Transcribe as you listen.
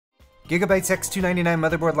Gigabyte's X299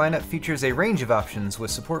 motherboard lineup features a range of options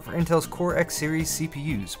with support for Intel's Core X series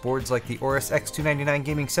CPUs. Boards like the Aorus X299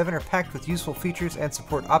 Gaming 7 are packed with useful features and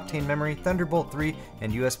support Optane memory, Thunderbolt 3,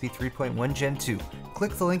 and USB 3.1 Gen 2.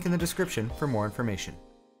 Click the link in the description for more information.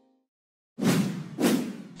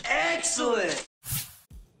 Excellent!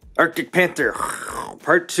 Arctic Panther,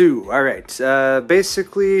 part 2. Alright,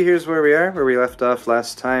 basically here's where we left off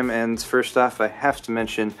last time, and first off I have to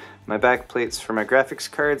mention my back plates for my graphics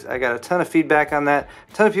cards. I got a ton of feedback on that.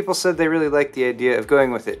 A ton of people said they really liked the idea of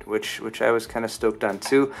going with it, which I was kind of stoked on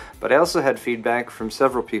too, but I also had feedback from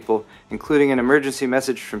several people, including an emergency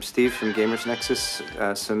message from Steve from Gamers Nexus,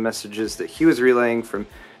 some messages that he was relaying from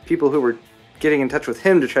people who were getting in touch with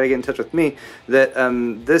him to try to get in touch with me, that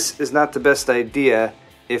this is not the best idea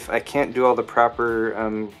if I can't do all the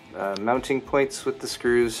proper mounting points with the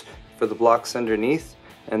screws for the blocks underneath,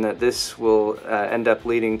 and that this will end up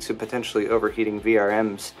leading to potentially overheating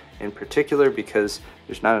VRMs in particular because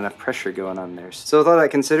there's not enough pressure going on there. So with all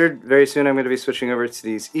that considered, very soon I'm going to be switching over to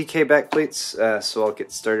these EK backplates, so I'll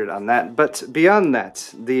get started on that. But beyond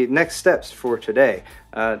that, the next steps for today.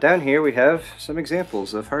 Down here we have some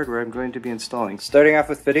examples of hardware I'm going to be installing. Starting off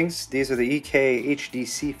with fittings, these are the EK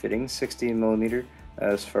HDC fittings, 16mm.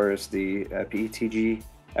 As far as the PETG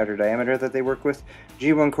outer diameter that they work with.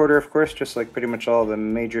 G1/4, of course, just like pretty much all the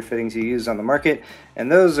major fittings you use on the market,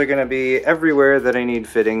 and those are going to be everywhere that I need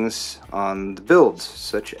fittings on the build,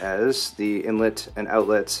 such as the inlet and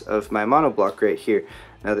outlets of my monoblock right here.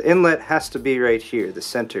 Now the inlet has to be right here, the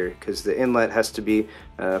center, because the inlet has to be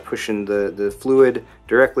pushing the fluid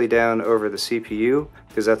directly down over the CPU,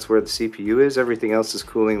 because that's where the CPU is. Everything else is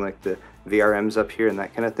cooling, like the VRMs up here and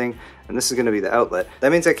that kind of thing, and this is going to be the outlet.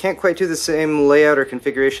 That means I can't quite do the same layout or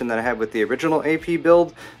configuration that I had with the original AP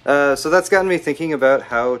build, so that's gotten me thinking about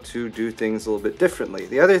how to do things a little bit differently.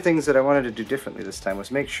 The other things that I wanted to do differently this time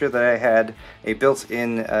was make sure that I had a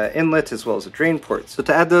built-in inlet as well as a drain port. So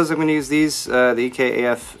to add those, I'm going to use these, the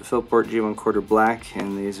EK-AF fill port G1/4 black,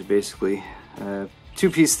 and these are basically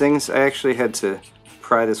two-piece things. I actually had to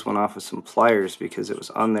pry this one off with some pliers because it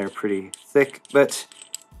was on there pretty thick, but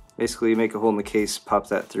basically you make a hole in the case, pop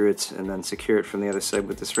that through it, and then secure it from the other side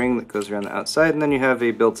with this ring that goes around the outside, and then you have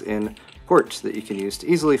a built-in port that you can use to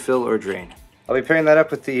easily fill or drain. I'll be pairing that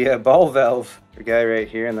up with the ball valve guy right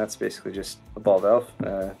here, and that's basically just a ball valve.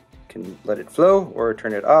 Can let it flow or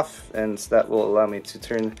turn it off, and that will allow me to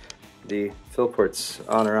turn the fill ports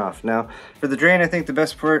on or off. Now, for the drain, I think the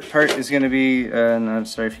best part is going to be, and I'm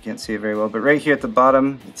sorry if you can't see it very well, but right here at the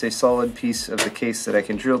bottom, it's a solid piece of the case that I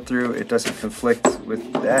can drill through. It doesn't conflict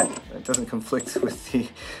with that. It doesn't conflict with the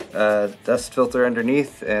dust filter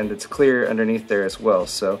underneath, and it's clear underneath there as well.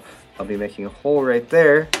 So I'll be making a hole right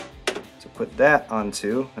there to put that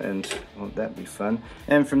onto, and won't that be fun?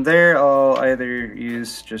 And from there, I'll either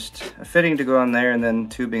use just a fitting to go on there and then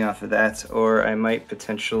tubing off of that, or I might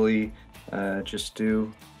potentially just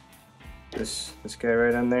do this guy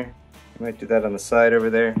right on there. I might do that on the side over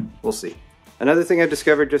there. We'll see. Another thing I've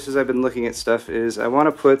discovered just as I've been looking at stuff is I want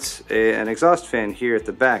to put an exhaust fan here at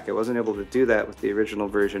the back. I wasn't able to do that with the original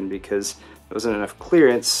version because there wasn't enough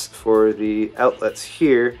clearance for the outlets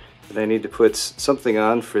here that I need to put something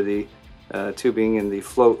on for the tubing and the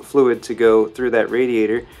fluid to go through that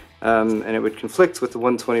radiator, and it would conflict with the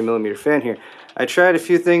 120mm fan here. I tried a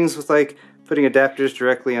few things with like putting adapters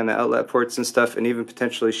directly on the outlet ports and stuff, and even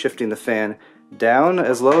potentially shifting the fan down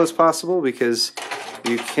as low as possible because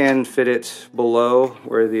you can fit it below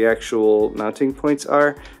where the actual mounting points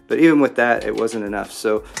are, but even with that it wasn't enough.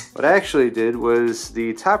 So what I actually did was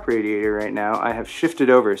the top radiator right now I have shifted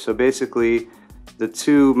over, so basically the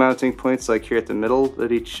two mounting points like here at the middle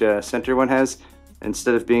that each center one has,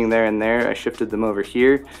 instead of being there and there, I shifted them over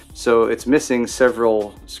here, so it's missing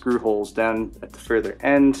several screw holes down at the further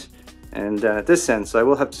end and at this end, so I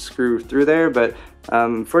will have to screw through there, but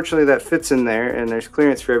fortunately that fits in there and there's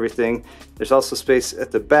clearance for everything. There's also space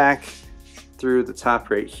at the back through the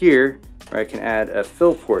top right here where I can add a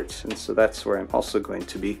fill port, and so that's where I'm also going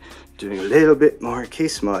to be doing a little bit more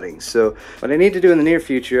case modding. So what I need to do in the near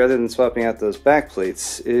future, other than swapping out those back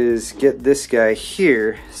plates, is get this guy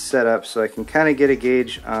here set up so I can kind of get a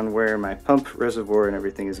gauge on where my pump reservoir and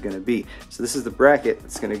everything is going to be. So this is the bracket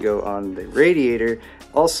that's going to go on the radiator.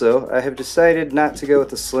 Also, I have decided not to go with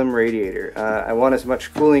the slim radiator. I want as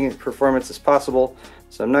much cooling performance as possible,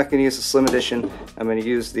 so I'm not going to use the slim edition. I'm going to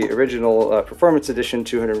use the original performance edition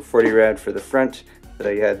 240 rad for the front that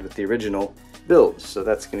I had with the original build. So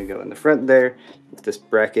that's going to go in the front there with this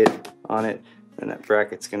bracket on it, and that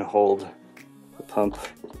bracket's going to hold the pump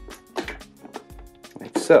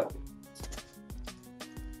like so.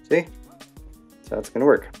 See? That's how it's going to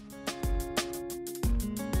work.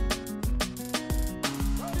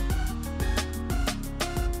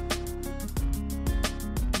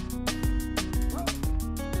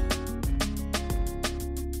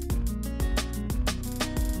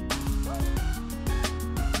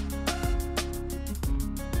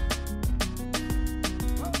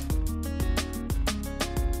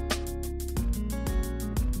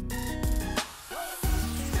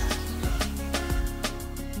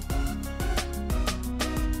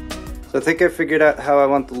 So I think I figured out how I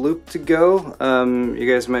want the loop to go.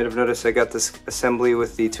 You guys might have noticed I got this assembly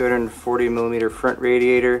with the 240mm front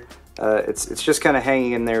radiator. It's just kind of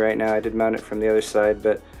hanging in there right now. I did mount it from the other side,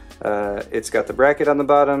 but it's got the bracket on the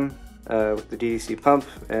bottom with the DDC pump,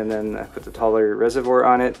 and then I put the taller reservoir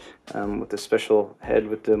on it with the special head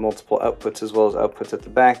with the multiple outputs as well as outputs at the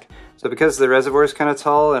back. So because the reservoir is kind of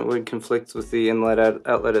tall and would conflict with the inlet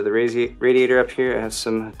outlet of the radiator up here, I have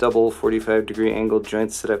some double 45-degree angled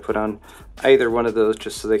joints that I put on either one of those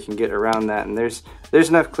just so they can get around that, and there's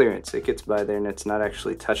enough clearance. It gets by there and it's not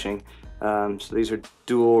actually touching. So these are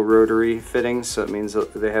dual rotary fittings, so it means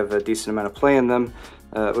that they have a decent amount of play in them,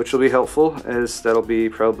 which will be helpful, as that'll be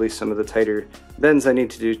probably some of the tighter bends I need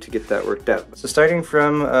to do to get that worked out. So starting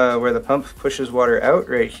from where the pump pushes water out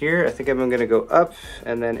right here, I think I'm going to go up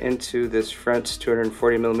and then into this front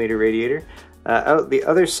 240mm radiator. Out the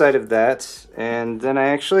other side of that, and then I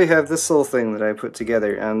actually have this little thing that I put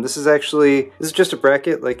together. This is just a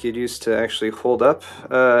bracket like you'd use to actually hold up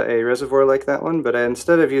a reservoir like that one, but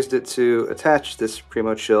instead I've used it to attach this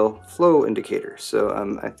Primo Chill flow indicator.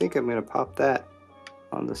 So I think I'm going to pop that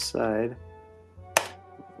on the side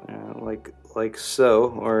like so,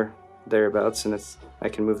 or thereabouts, and I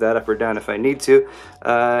can move that up or down if I need to,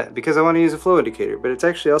 because I want to use a flow indicator. But it's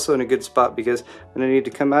actually also in a good spot because when I need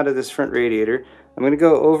to come out of this front radiator, I'm going to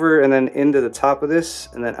go over and then into the top of this,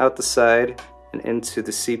 and then out the side and into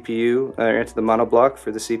the CPU, or into the monoblock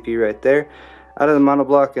for the CPU right there, out of the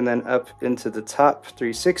monoblock and then up into the top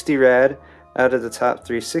 360 rad, out of the top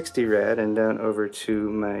 360 rad and down over to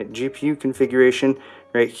my GPU configuration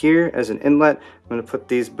right here as an inlet. I'm going to put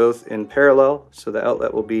these both in parallel, so the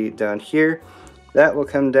outlet will be down here. That will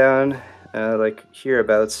come down like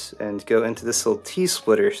hereabouts and go into this little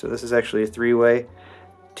T-splitter. So this is actually a three-way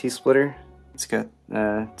T-splitter. It's got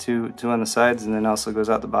two on the sides and then also goes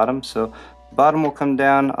out the bottom. So the bottom will come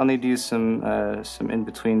down. I'll need to use some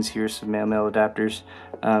in-betweens here, some male-male adapters.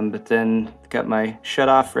 But then got my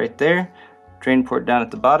shut-off right there, drain port down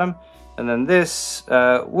at the bottom. And then this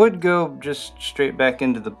would go just straight back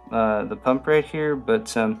into the pump right here,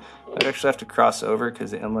 but I'd actually have to cross over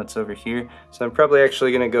because the inlet's over here. So I'm probably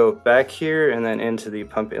actually going to go back here and then into the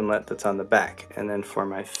pump inlet that's on the back. And then for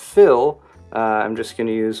my fill, I'm just going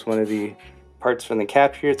to use one of the parts from the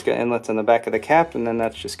cap here. It's got inlets on the back of the cap, and then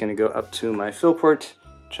that's just going to go up to my fill port,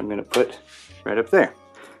 which I'm going to put right up there.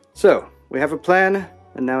 So we have a plan,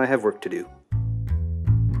 and now I have work to do.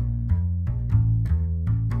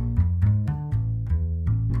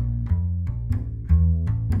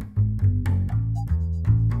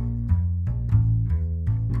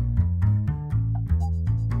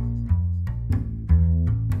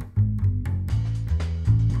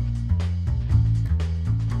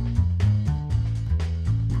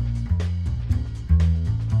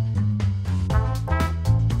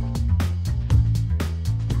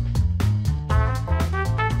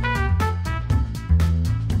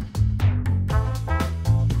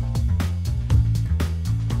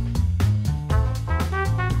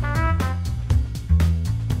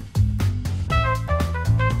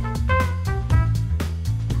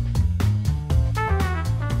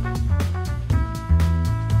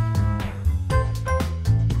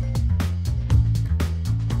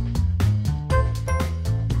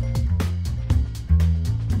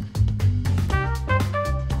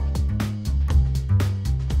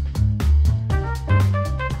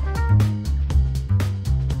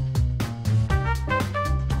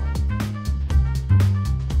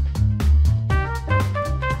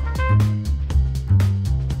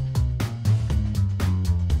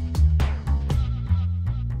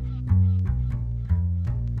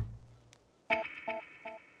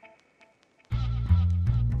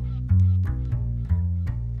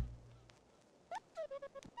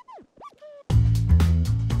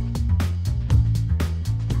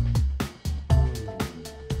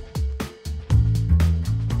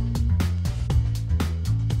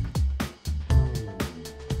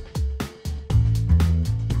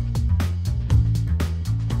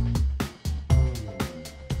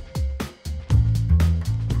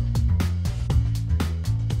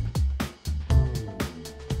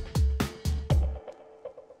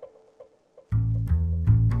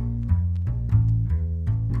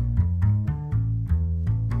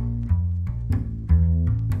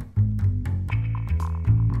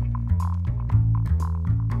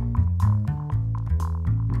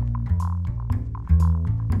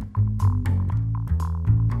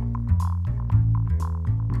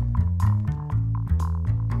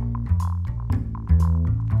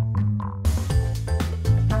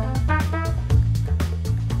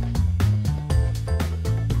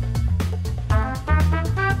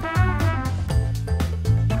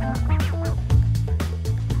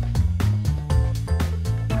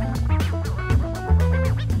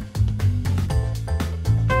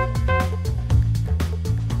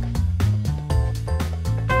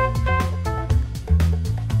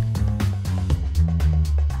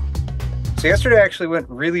 So yesterday actually went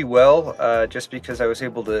really well, just because I was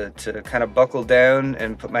able to kind of buckle down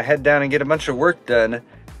and put my head down and get a bunch of work done.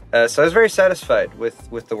 So I was very satisfied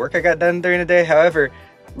with the work I got done during the day. However,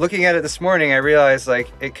 looking at it this morning, I realized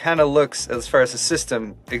like it kind of looks, as far as the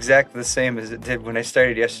system, exactly the same as it did when I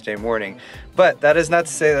started yesterday morning. But that is not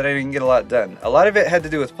to say that I didn't get a lot done. A lot of it had to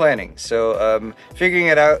do with planning. So figuring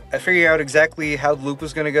out exactly how the loop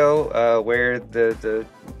was going to go, where the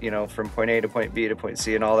you know, from point A to point B to point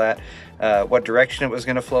C and all that, what direction it was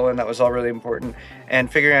going to flow in, that was all really important.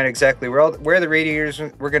 And figuring out exactly where the radiators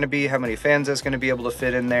were going to be, how many fans I was going to be able to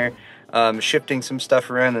fit in there. Shifting some stuff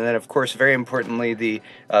around, and then of course very importantly the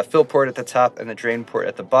fill port at the top and the drain port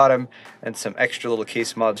at the bottom, and some extra little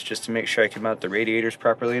case mods just to make sure I could mount the radiators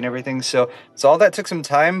properly and everything. So all that took some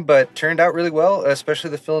time, but turned out really well, especially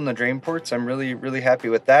the fill and the drain ports. I'm really happy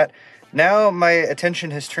with that. Now my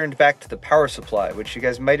attention has turned back to the power supply, which you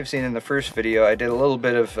guys might have seen in the first video. I did a little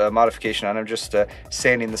bit of modification on it, just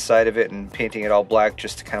sanding the side of it and painting it all black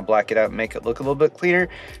just to kind of black it out and make it look a little bit cleaner.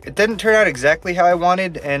 It didn't turn out exactly how I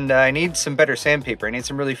wanted, and I need some better sandpaper. I need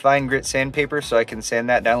some really fine grit sandpaper so I can sand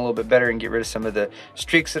that down a little bit better and get rid of some of the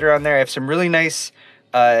streaks that are on there. I have some really nice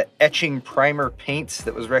etching primer paints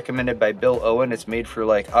that was recommended by Bill Owen. It's made for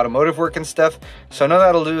like automotive work and stuff, so I know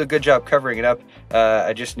that'll do a good job covering it up.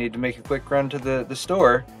 I just need to make a quick run to the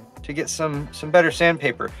store to get some better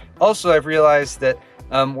sandpaper. Also, I've realized that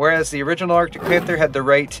whereas the original Arctic Panther had the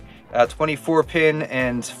right 24 pin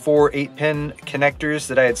and 4 8-pin connectors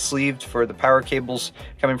that I had sleeved for the power cables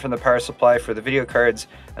coming from the power supply for the video cards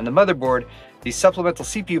and the motherboard, the supplemental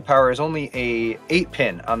CPU power is only a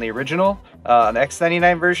 8-pin on the original, on the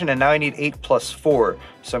X99 version, and now I need 8 plus 4.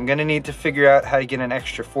 So I'm gonna need to figure out how to get an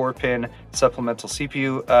extra 4-pin supplemental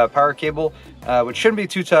CPU power cable, which shouldn't be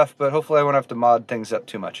too tough, but hopefully I won't have to mod things up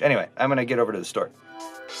too much. Anyway, I'm gonna get over to the store.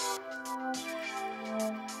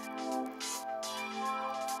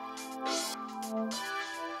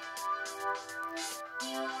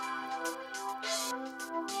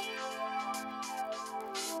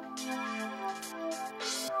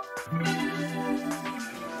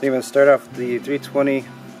 I'm going to start off with the 320,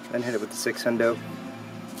 then hit it with the 600.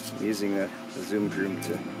 I'm using the zoom room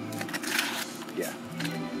to, yeah.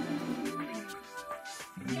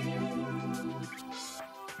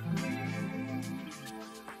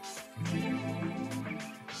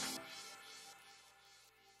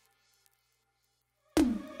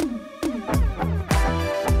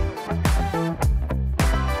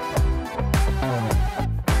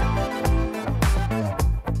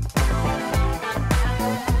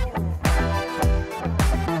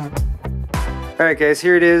 Alright guys,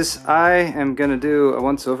 here it is. I am going to do a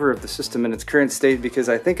once over of the system in its current state because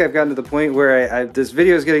I think I've gotten to the point where this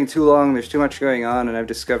video is getting too long, there's too much going on, and I've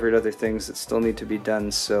discovered other things that still need to be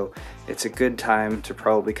done, so it's a good time to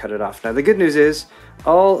probably cut it off. Now the good news is,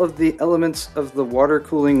 all of the elements of the water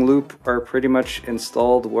cooling loop are pretty much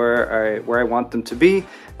installed where I want them to be,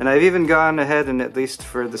 and I've even gone ahead and, at least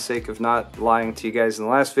for the sake of not lying to you guys in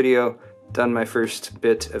the last video, done my first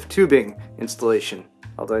bit of tubing installation.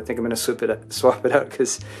 Although I think I'm going to swap it out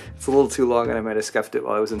because it's a little too long and I might have scuffed it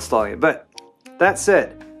while I was installing it. But that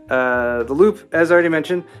said, the loop, as already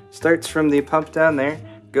mentioned, starts from the pump down there,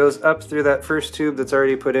 goes up through that first tube that's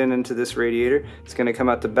already put into this radiator. It's going to come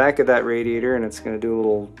out the back of that radiator, and it's going to do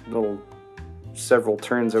a little several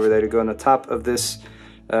turns over there to go on the top of this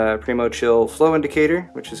Primo Chill flow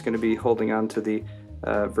indicator, which is going to be holding on to the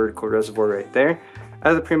vertical reservoir right there.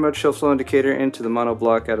 Out of the Primo Chill flow indicator into the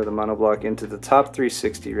monoblock, out of the monoblock into the top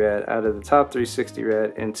 360 rad, out of the top 360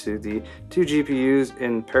 rad into the 2 GPUs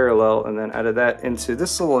in parallel, and then out of that into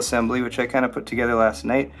this little assembly, which I kind of put together last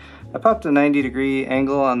night. I popped a 90-degree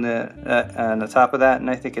angle on the top of that, and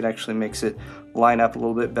I think it actually makes it line up a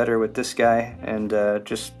little bit better with this guy, and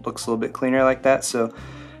just looks a little bit cleaner like that. So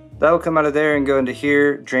that will come out of there and go into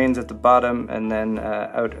here, drains at the bottom, and then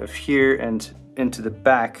out of here and into the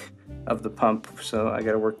back of the pump, so I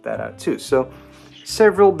got to work that out too. So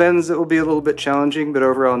several bends that will be a little bit challenging, but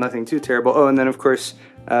overall nothing too terrible. Oh, and then of course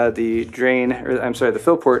the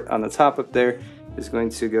fill port on the top up there is going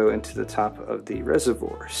to go into the top of the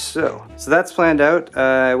reservoir. So that's planned out.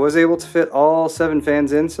 I was able to fit all 7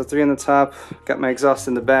 fans in, so 3 on the top, got my exhaust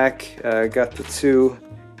in the back, got the 2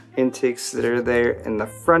 intakes that are there in the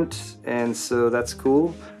front, and so that's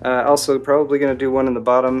cool. Also probably going to do one in the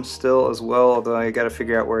bottom still as well, although I got to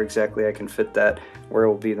figure out where exactly I can fit that, where it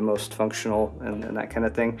will be the most functional and that kind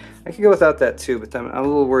of thing. I could go without that too, but I'm a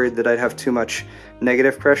little worried that I'd have too much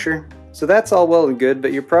negative pressure So that's all well and good,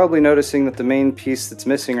 but you're probably noticing that the main piece that's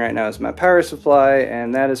missing right now is my power supply,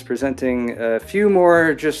 and that is presenting a few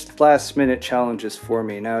more just last minute challenges for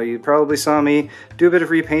me. Now, you probably saw me do a bit of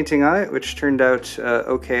repainting on it, which turned out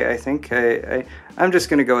okay, I think. I'm just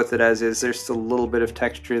going to go with it as is. There's still a little bit of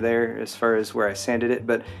texture there as far as where I sanded it,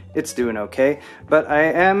 but it's doing okay. But I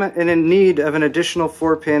am in need of an additional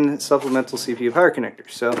 4-pin supplemental CPU power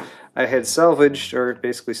connector. So I had salvaged, or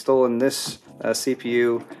basically stolen, this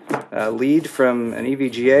CPU lead from an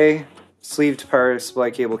EVGA sleeved power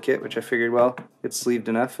supply cable kit, which I figured, well, it's sleeved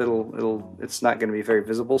enough, it's not going to be very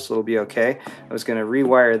visible, so it'll be okay. I was going to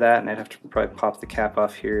rewire that, and I'd have to probably pop the cap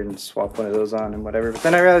off here and swap one of those on and whatever. But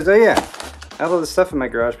then I realized, oh yeah, I have all this stuff in my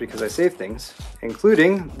garage because I save things,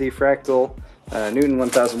 including the Fractal Newton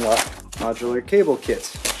 1000 watt modular cable kit.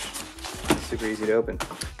 Super easy to open.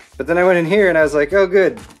 But then I went in here and I was like, oh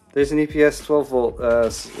good, there's an EPS 12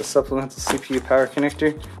 volt supplemental CPU power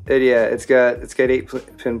connector. And yeah, it's got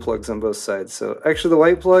 8-pin plugs on both sides. So actually the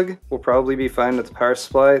white plug will probably be fine with the power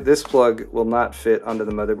supply. This plug will not fit onto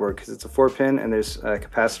the motherboard because it's a 4-pin and there's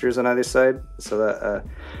capacitors on either side. So that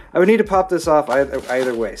I would need to pop this off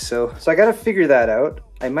either way. So I got to figure that out.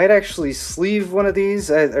 I might actually sleeve one of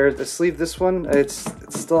these, or sleeve this one. It's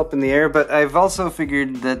still up in the air, but I've also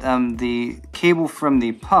figured that the cable from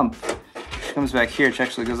the pump comes back here, which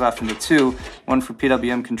actually goes off into two. One for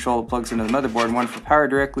PWM control, plugs into the motherboard, and one for power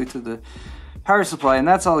directly to the power supply, and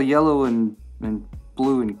that's all yellow and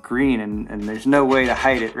blue and green, and there's no way to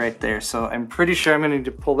hide it right there. So I'm pretty sure I'm going to need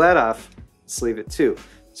to pull that off, sleeve it too.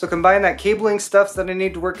 So combine that cabling stuff that I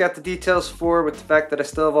need to work out the details for with the fact that I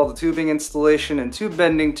still have all the tubing installation and tube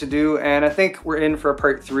bending to do, and I think we're in for a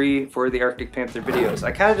part 3 for the Arctic Panther videos.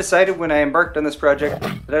 I kind of decided when I embarked on this project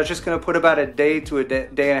that I was just going to put about a day to a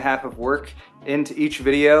day and a half of work into each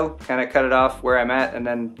video, kind of cut it off where I'm at, and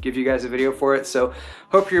then give you guys a video for it. So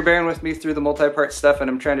hope you're bearing with me through the multi-part stuff, and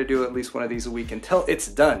I'm trying to do at least one of these a week until it's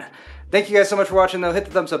done. Thank you guys so much for watching though. Hit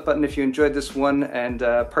the thumbs up button if you enjoyed this one, and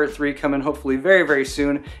part 3 coming hopefully very, very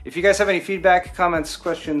soon. If you guys have any feedback, comments,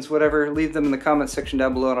 questions, whatever, leave them in the comments section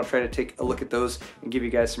down below and I'll try to take a look at those and give you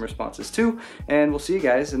guys some responses too. And we'll see you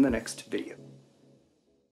guys in the next video.